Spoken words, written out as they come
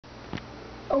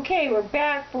Okay, we're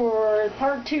back for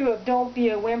part 2 of Don't Be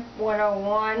a Wimp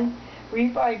 101,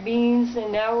 refried beans, and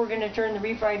now we're going to turn the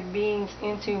refried beans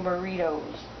into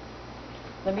burritos.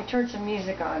 Let me turn some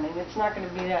music on, and it's not going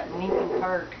to be that Linkin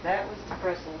Park. That was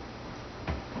depressing.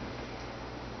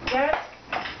 That's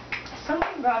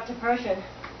something about depression.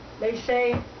 They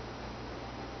say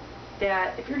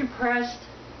that if you're depressed,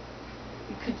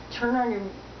 you could turn on your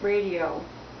radio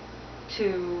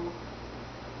to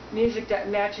music that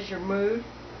matches your mood,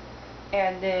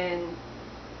 and then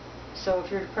so if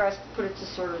you're depressed, put it to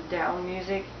sort of down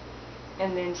music,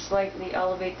 and then slightly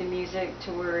elevate the music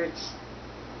to where it's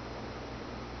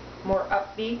more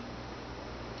upbeat.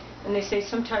 And they say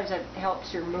sometimes that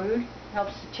helps your mood,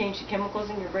 helps to change the chemicals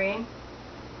in your brain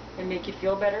and make you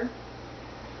feel better.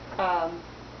 I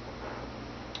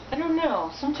don't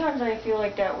know, sometimes I feel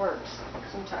like that works,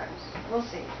 sometimes. We'll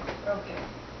see. Okay.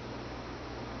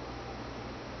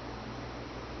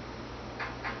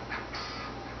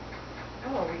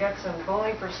 Oh, we got some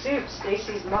Bowling for Soup,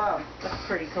 Stacy's mom. That's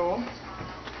pretty cool.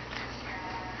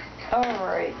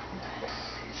 Alright.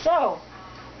 So,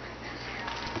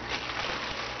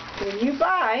 when you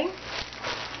buy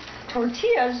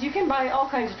tortillas, you can buy all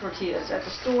kinds of tortillas. At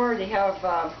the store, they have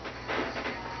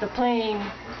the plain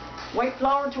white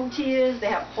flour tortillas, they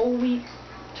have whole wheat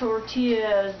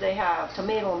tortillas, they have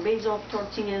tomato and basil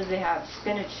tortillas, they have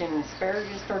spinach and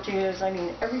asparagus tortillas. I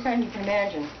mean, every kind you can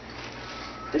imagine.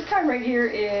 This kind right here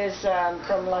is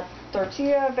from La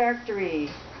Tortilla Factory,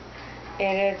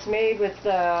 and it's made with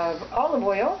olive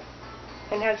oil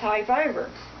and has high fiber.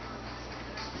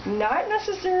 Not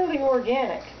necessarily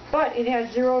organic, but it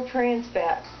has 0 trans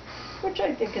fat, which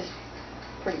I think is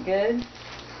pretty good.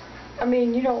 I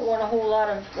mean, you don't want a whole lot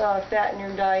of fat in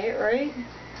your diet, right?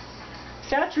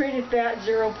 Saturated fat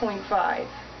 0.5.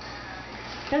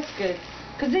 That's good,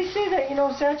 because they say that, you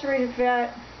know, saturated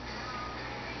fat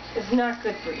is not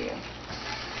good for you.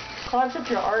 Clogs up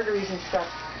your arteries and stuff.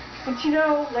 But you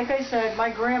know, like I said, my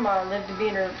grandma lived to be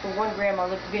in her, one grandma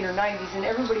lived to be in her 90s, and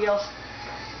everybody else,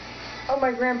 all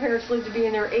my grandparents lived to be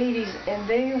in their 80s, and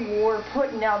they were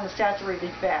putting down the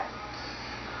saturated fat.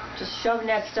 Just shoving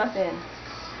that stuff in.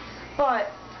 But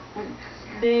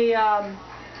they,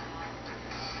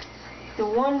 the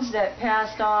ones that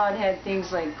passed on had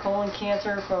things like colon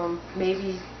cancer from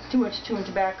maybe too much chewing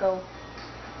tobacco.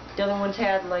 The other ones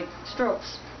had like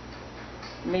strokes.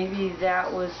 Maybe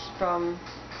that was from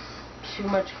too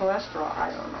much cholesterol. I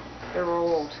don't know. They were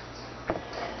old.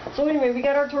 So anyway, we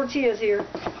got our tortillas here.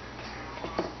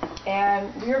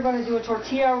 And we are going to do a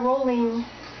tortilla rolling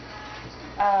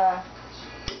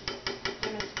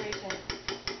demonstration.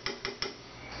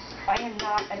 I am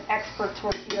not an expert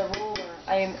tortilla roller.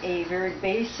 I am a very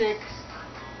basic,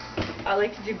 I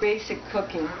like to do basic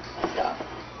cooking stuff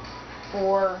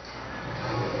for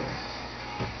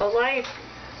a life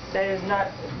that is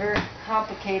not very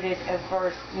complicated as far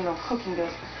as, you know, cooking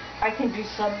goes. I can do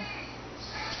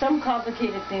some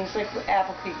complicated things, like the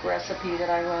apple cake recipe that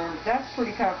I learned. That's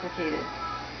pretty complicated.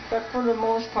 But for the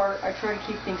most part, I try to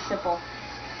keep things simple.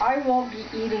 I won't be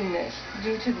eating this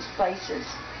due to the spices.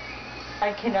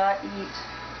 I cannot eat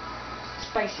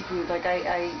spicy food like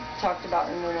I talked about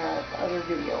in another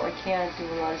video. I can't do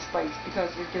a lot of spice because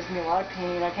it gives me a lot of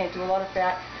pain. I can't do a lot of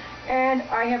fat. And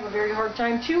I have a very hard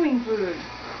time chewing food.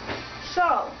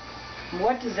 So,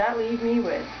 what does that leave me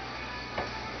with?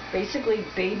 Basically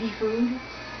baby food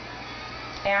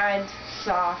and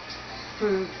soft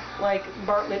food like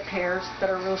Bartlett pears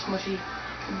that are real smushy,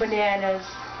 bananas,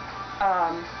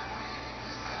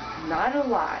 not a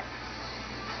lot.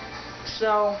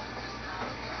 So,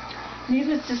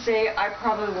 needless to say, I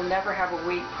probably will never have a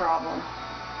weight problem,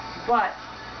 but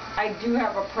I do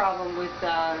have a problem with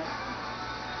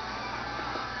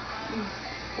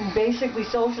basically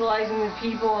socializing with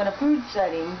people in a food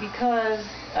setting, because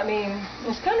I mean,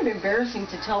 it's kind of embarrassing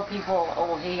to tell people,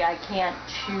 oh hey, I can't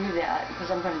chew that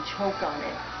because I'm going to choke on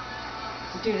it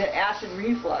due to acid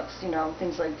reflux, you know,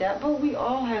 things like that. But we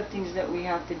all have things that we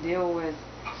have to deal with,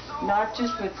 not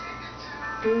just with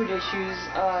food issues,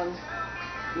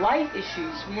 life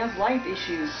issues. We have life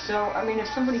issues. So I mean, if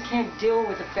somebody can't deal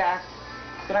with the fact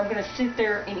that I'm going to sit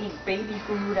there and eat baby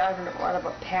food out of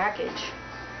a package,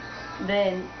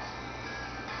 then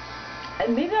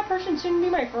and maybe that person shouldn't be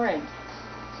my friend.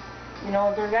 You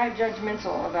know, they're that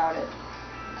judgmental about it.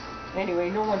 Anyway,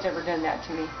 no one's ever done that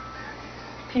to me.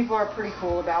 People are pretty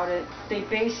cool about it. They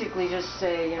basically just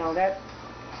say, you know, that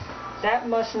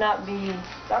must not be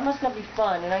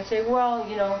fun. And I say, well,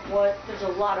 you know what? There's a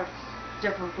lot of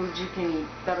different foods you can eat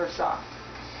that are soft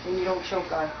and you don't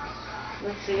choke on.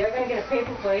 Let's see. I gotta get a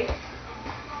paper plate.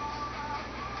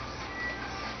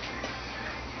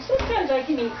 Sometimes I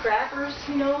can eat crackers,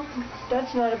 you know,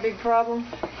 that's not a big problem.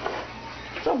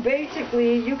 So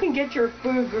basically, you can get your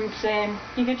food groups in,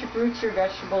 you get your fruits, your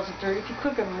vegetables, if you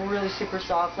cook them really super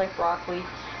soft, like broccoli.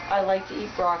 I like to eat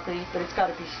broccoli, but it's got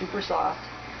to be super soft.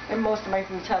 And most of my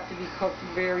foods have to be cooked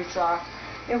very soft.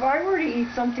 If I were to eat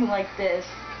something like this,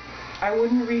 I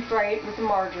wouldn't refry it with the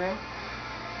margarine,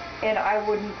 and I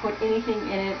wouldn't put anything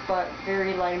in it but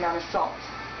very light amount of salt.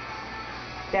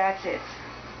 That's it.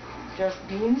 Just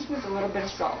beans with a little bit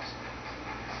of salt.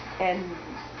 And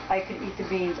I could eat the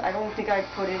beans. I don't think I'd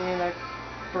put it in a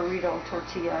burrito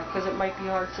tortilla because it might be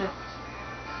hard to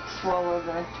swallow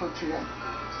the tortilla.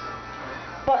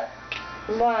 But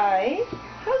my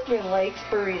husband likes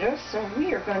burritos, so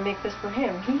we are going to make this for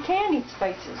him. He can eat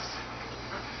spices.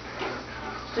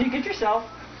 So you get yourself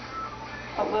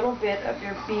a little bit of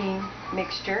your bean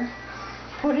mixture.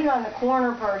 Put it on the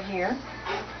corner part here.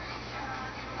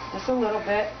 Just a little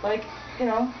bit, like, you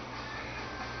know,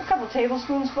 a couple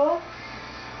tablespoons full.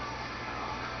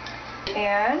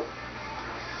 And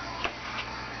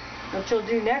what you'll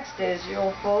do next is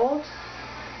you'll fold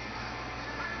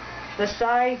the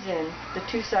sides in, the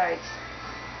two sides.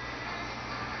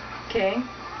 Okay?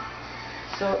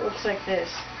 So it looks like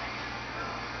this.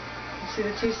 See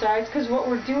the two sides? Because what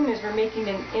we're doing is we're making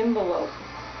an envelope.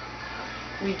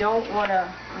 We don't want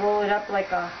to roll it up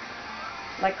like a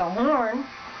horn.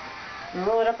 You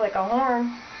roll it up like a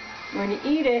horn. When you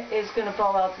eat it, it's going to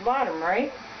fall out the bottom,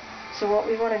 right? So what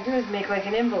we want to do is make like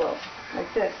an envelope,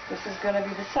 like this. This is going to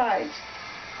be the sides.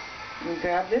 We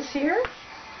grab this here,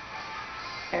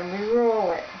 and we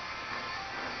roll it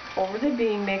over the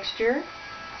bean mixture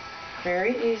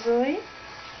very easily,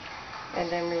 and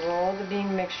then we roll the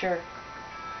bean mixture.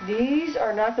 These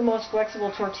are not the most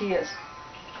flexible tortillas,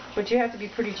 but you have to be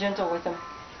pretty gentle with them.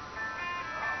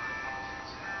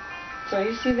 So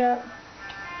you see that?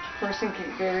 Person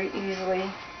can very easily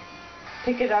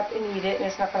pick it up and eat it, and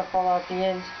it's not going to fall out the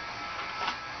end.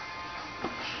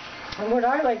 And what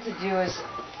I like to do is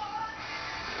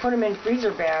put them in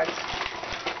freezer bags,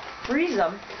 freeze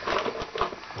them,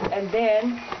 and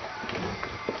then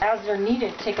as they're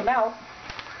needed, take them out,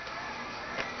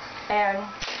 and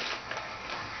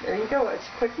there you go. It's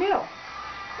a quick meal.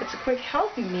 It's a quick,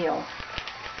 healthy meal.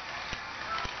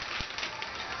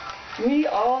 We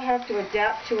all have to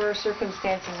adapt to our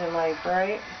circumstances in life,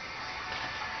 right?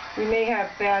 We may have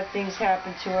bad things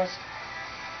happen to us.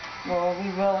 Well, we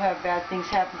will have bad things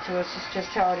happen to us. It's just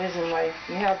how it is in life.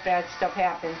 You have bad stuff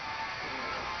happen.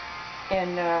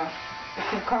 And it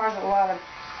can cause a lot of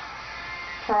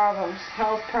problems,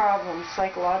 health problems,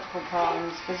 psychological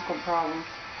problems, physical problems.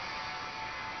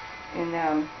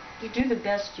 And you do the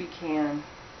best you can.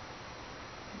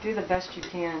 Do the best you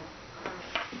can.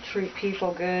 You treat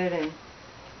people good, and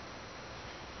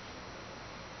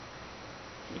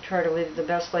you try to live the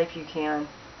best life you can.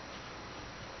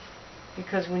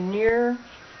 Because when you're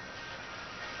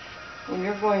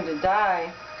going to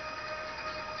die,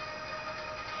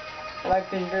 and I've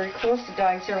been very close to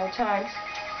dying several times,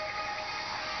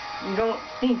 you don't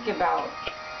think about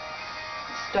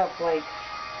stuff like,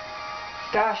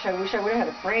 gosh, I wish I would have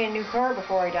had a brand new car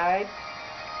before I died,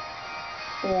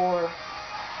 or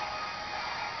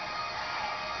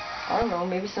I don't know,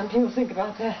 maybe some people think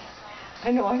about that.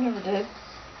 I know I never did.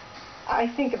 I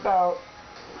think about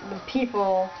the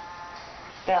people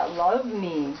that love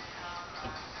me,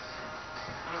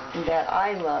 and that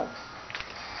I love.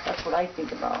 That's what I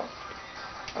think about.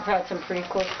 I've had some pretty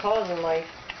close calls in life.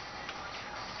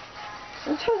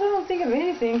 Sometimes I don't think of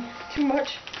anything too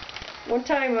much. One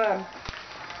time,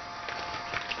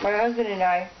 my husband and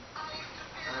I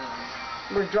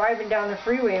were driving down the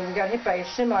freeway, and we got hit by a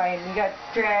semi, and we got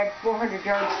dragged 400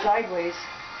 yards sideways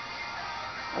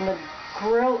on the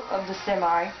grill of the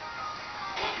semi,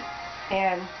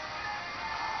 and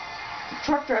the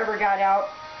truck driver got out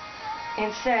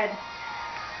and said,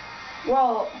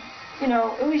 well, you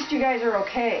know, at least you guys are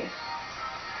okay.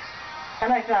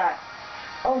 And I thought,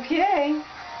 okay?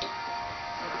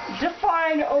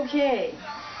 Define okay.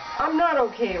 I'm not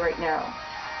okay right now.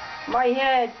 My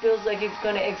head feels like it's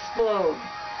going to explode.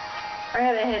 I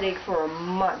had a headache for a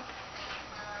month.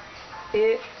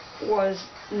 It was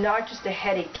not just a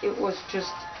headache, it was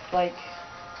just like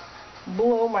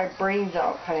blow my brains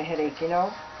out kind of headache, you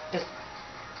know? Just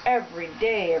every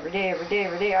day. I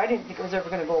didn't think it was ever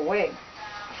going to go away.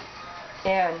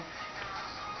 And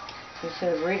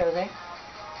instead of burritos, eh?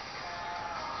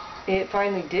 It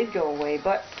finally did go away,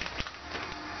 but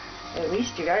at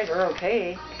least you guys are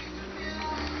okay.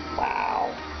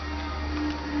 Wow.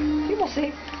 People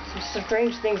say some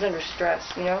strange things under stress,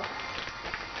 you know?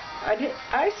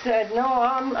 I said, no,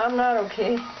 I'm not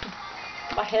okay.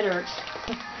 My head hurts.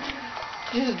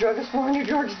 Just drug us 400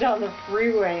 yards down the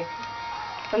freeway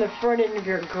on the front end of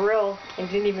your grill and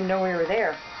didn't even know we were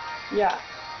there. Yeah,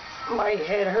 my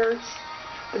head hurts.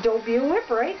 But don't be a whip,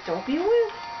 right? Don't be a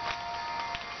whip.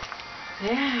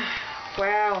 Yeah,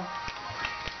 wow.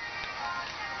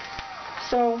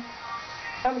 So,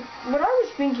 what I was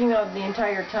thinking of the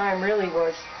entire time really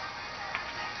was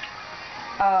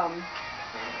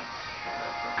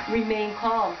remain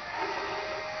calm.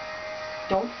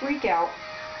 Don't freak out.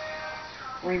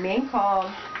 Remain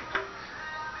calm.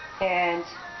 And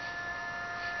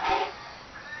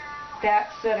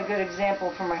that set a good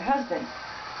example for my husband.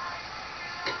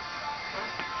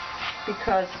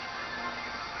 Because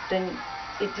then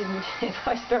it didn't, if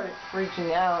I started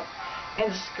freaking out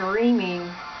and screaming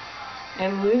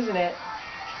and losing it,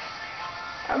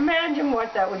 imagine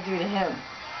what that would do to him,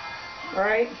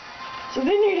 right? So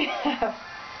then you'd have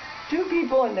two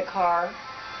people in the car,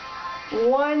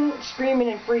 one screaming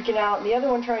and freaking out, and the other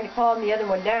one trying to calm the other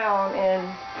one down, and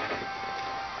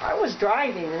I was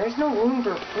driving. There's no room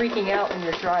for freaking out when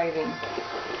you're driving.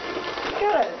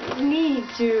 You need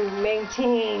to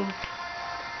maintain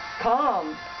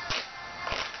calm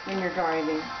when you're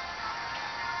driving.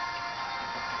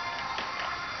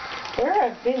 There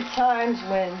have been times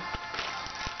when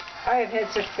I have had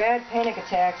such bad panic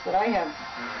attacks that I have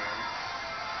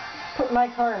put my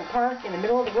car in park in the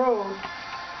middle of the road,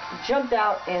 jumped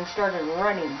out, and started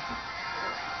running.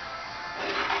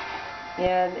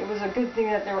 And it was a good thing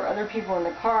that there were other people in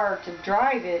the car to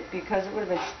drive it, because it would have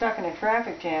been stuck in a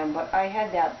traffic jam. But I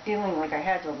had that feeling like I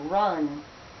had to run,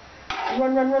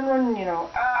 you know.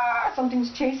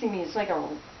 Something's chasing me. It's like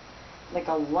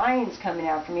a lion's coming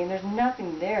after me, and there's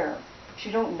nothing there. But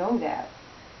you don't know that.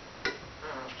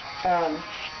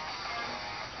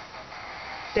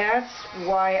 That's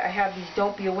why I have these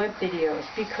Don't Be a Wimp videos,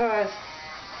 because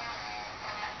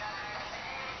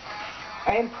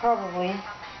I am probably,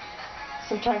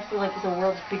 sometimes feel like the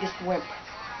world's biggest wimp.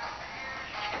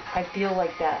 I feel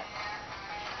like that.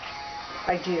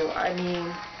 I do. I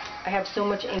mean, I have so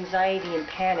much anxiety and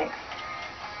panic.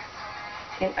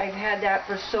 And I've had that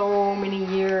for so many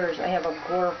years. I have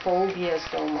agoraphobia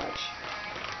so much.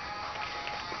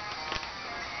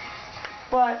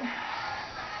 But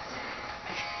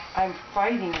I'm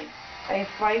fighting it. I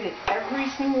fight it every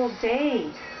single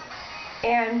day.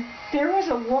 And there was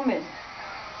a woman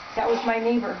that was my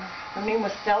neighbor. Her name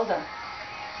was Zelda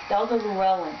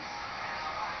Llewellyn.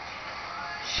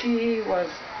 She was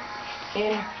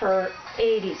in her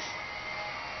 80s.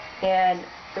 And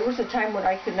there was a time when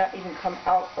I could not even come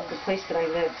out of the place that I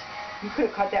lived. You could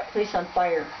have caught that place on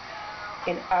fire,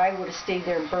 and I would have stayed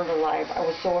there and burned alive. I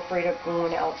was so afraid of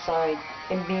going outside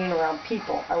and being around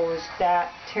people. I was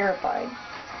that terrified.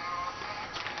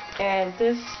 And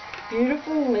this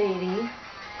beautiful lady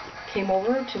came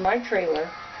over to my trailer,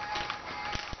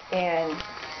 and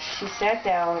she sat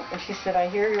down and she said, "I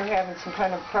hear you're having some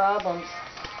kind of problems,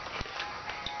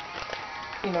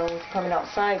 you know, with coming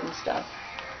outside and stuff."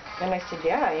 And I said,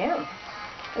 "Yeah, I am."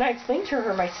 And I explained to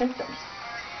her my symptoms.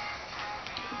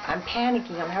 I'm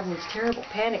panicking. I'm having these terrible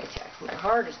panic attacks. My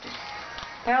heart is just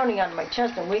pounding on my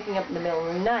chest. I'm waking up in the middle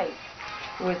of the night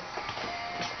with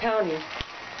this pounding.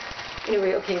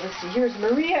 Anyway, okay, let's see. Here's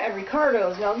Maria and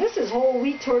Ricardo's. Now, this is whole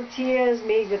wheat tortillas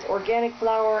made with organic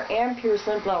flour and pure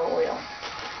sunflower oil.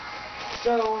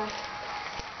 So,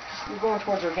 we're going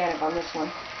towards organic on this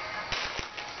one.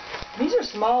 These are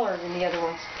smaller than the other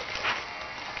ones.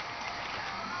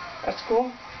 That's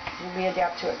cool. We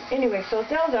adapt to it. Anyway, so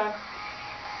Zelda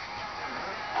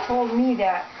told me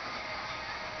that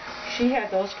she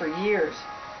had those for years.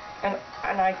 And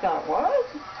I thought, what?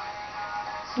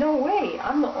 No way.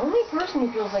 I'm the only person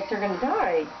who feels like they're going to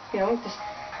die. You know, this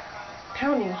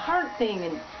pounding heart thing,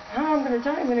 and how I'm going to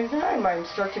die, I'm going to die. My mind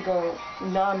start to go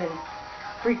numb and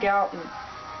freak out. And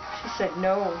she said,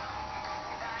 no.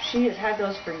 She has had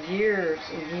those for years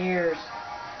and years.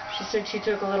 She said she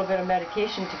took a little bit of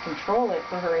medication to control it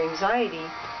for her anxiety.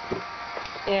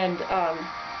 And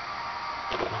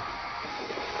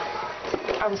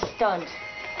I was stunned.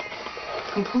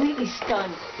 Completely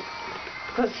stunned.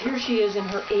 Because here she is in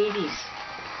her 80s.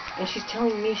 And she's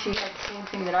telling me she had the same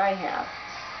thing that I have.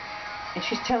 And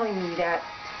she's telling me that,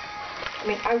 I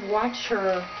mean, I watched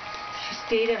her. She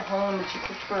stayed at home and she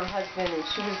cooked for her husband. And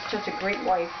she was just a great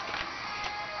wife.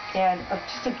 And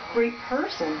just a great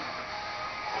person.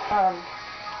 And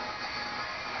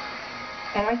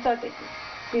I thought that,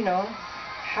 you know,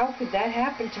 how could that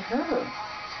happen to her?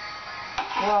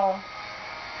 Well,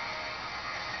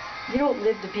 you don't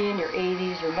live to be in your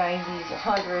 80s or 90s,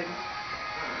 100,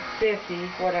 50,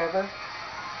 whatever,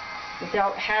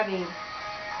 without having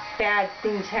bad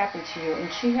things happen to you.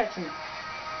 And she had some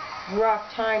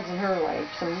rough times in her life,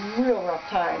 some real rough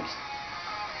times.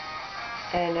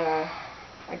 And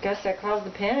I guess that caused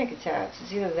the panic attacks.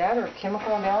 It's either that or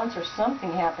chemical imbalance or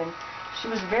something happened. She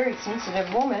was a very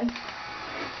sensitive woman.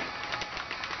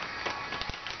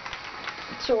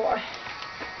 So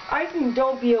I think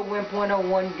Don't Be a Wimp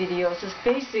 101 videos is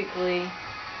basically,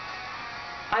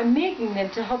 I'm making them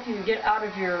to help you get out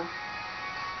of your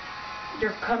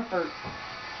comfort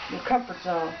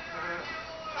zone.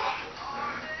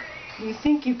 You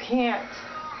think you can't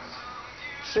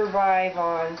survive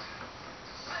on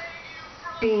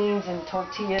beans and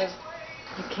tortillas?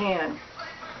 You can.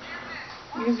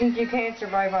 You think you can't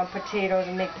survive on potatoes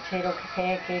and make potato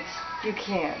pancakes? You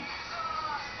can.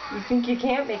 You think you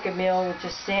can't make a meal with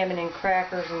just salmon and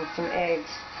crackers and some eggs?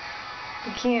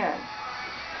 You can.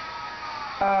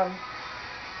 I'm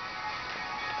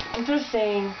just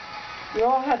saying, we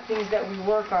all have things that we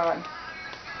work on.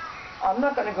 I'm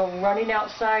not going to go running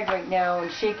outside right now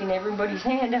and shaking everybody's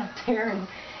hand out there and,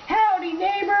 howdy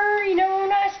neighbor, you know,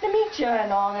 nice to meet you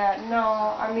and all that.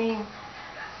 No, I mean,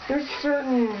 there's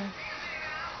certain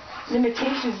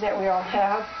limitations that we all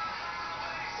have.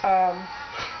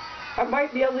 I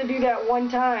might be able to do that one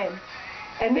time,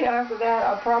 and then after that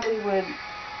I probably would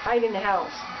hide in the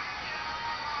house.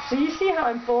 So you see how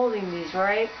I'm folding these,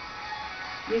 right?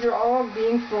 These are all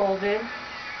being folded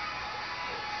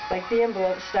like the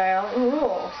envelope style in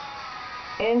rolls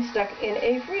and stuck in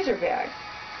a freezer bag.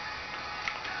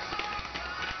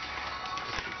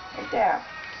 Like that.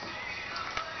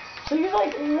 So you're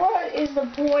like, what is the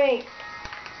point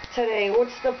today?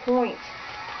 What's the point?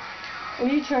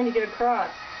 What are you trying to get across?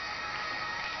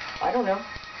 I don't know.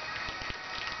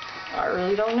 I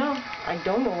really don't know. I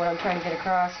don't know what I'm trying to get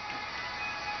across.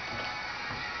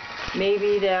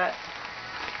 Maybe that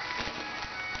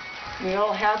we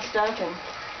all have stuff and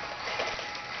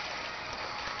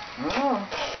I don't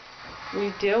know,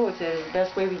 we deal with it the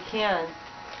best way we can.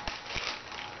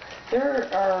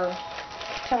 There are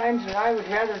times when I would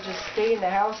rather just stay in the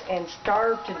house and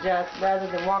starve to death rather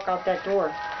than walk out that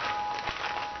door.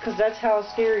 Because that's how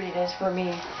scary it is for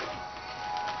me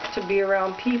to be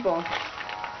around people.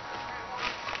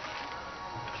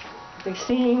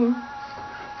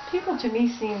 People to me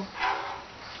seem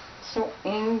so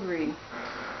angry.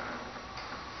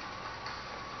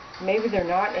 Maybe they're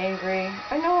not angry.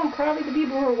 I know probably the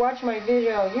people who are watching my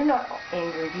video, you're not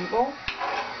angry people.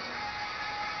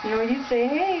 You know, you'd say,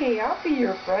 hey, I'll be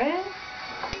your friend.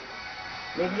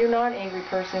 Maybe you're not an angry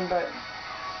person, but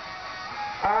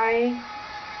I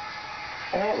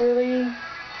don't really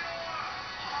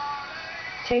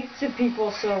take to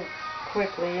people so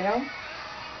quickly, you know?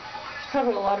 There's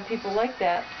probably a lot of people like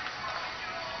that.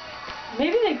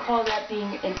 Maybe they call that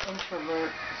being an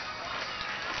introvert.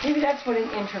 Maybe that's what an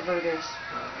introvert is.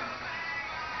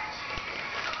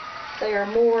 They are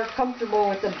more comfortable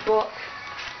with the book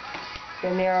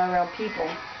than they are around people.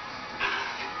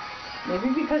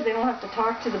 Maybe because they don't have to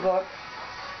talk to the book.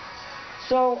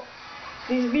 So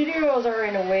these videos are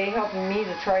in a way helping me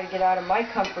to try to get out of my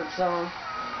comfort zone.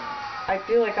 I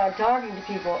feel like I'm talking to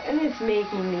people and it's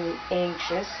making me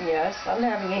anxious. Yes, I'm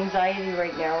having anxiety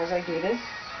right now as I do this.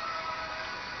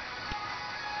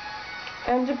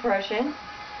 And depression.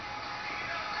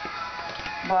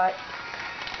 But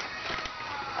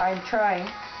I'm trying.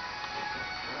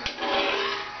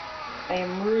 I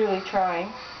am really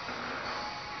trying.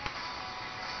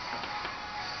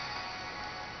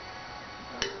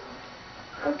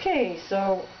 Okay,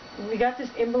 so we got this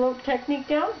envelope technique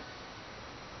down.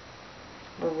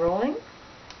 We're rolling.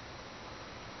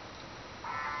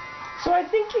 So I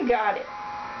think you got it.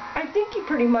 I think you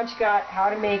pretty much got how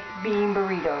to make bean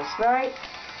burritos, right?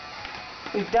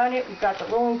 We've done it. We've got the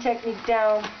rolling technique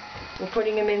down. We're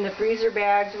putting them in the freezer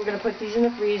bags. We're going to put these in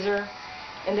the freezer,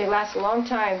 and they last a long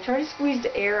time. Try to squeeze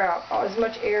the air out, as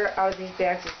much air out of these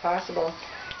bags as possible,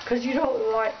 because you don't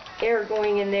want air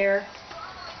going in there,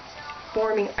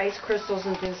 forming ice crystals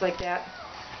and things like that.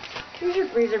 Use your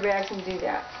freezer bags and do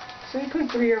that. So you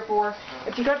put 3 or 4.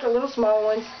 If you got the little small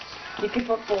ones, you can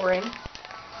put 4 in,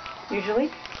 usually.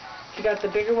 If you got the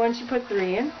bigger ones, you put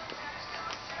 3 in.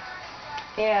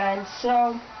 And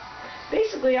so,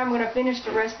 basically, I'm going to finish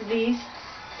the rest of these.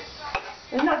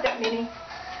 There's not that many.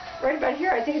 Right about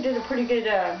here, I think I did a pretty good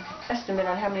estimate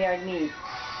on how many I'd need.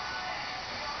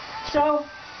 So,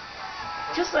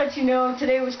 just to let you know,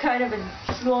 today was kind of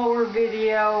a slower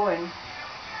video, and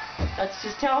that's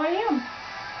just how I am.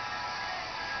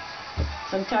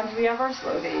 Sometimes we have our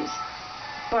slow days.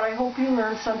 But I hope you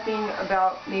learned something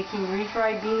about making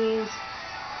refried beans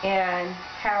and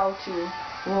how to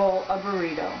roll a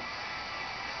burrito.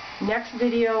 Next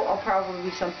video, I'll probably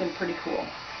do something pretty cool.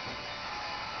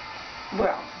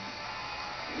 Well,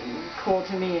 cool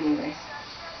to me anyway.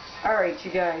 Alright, you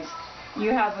guys.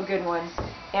 You have a good one.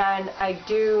 And I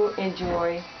do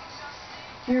enjoy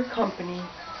your company.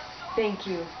 Thank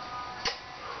you.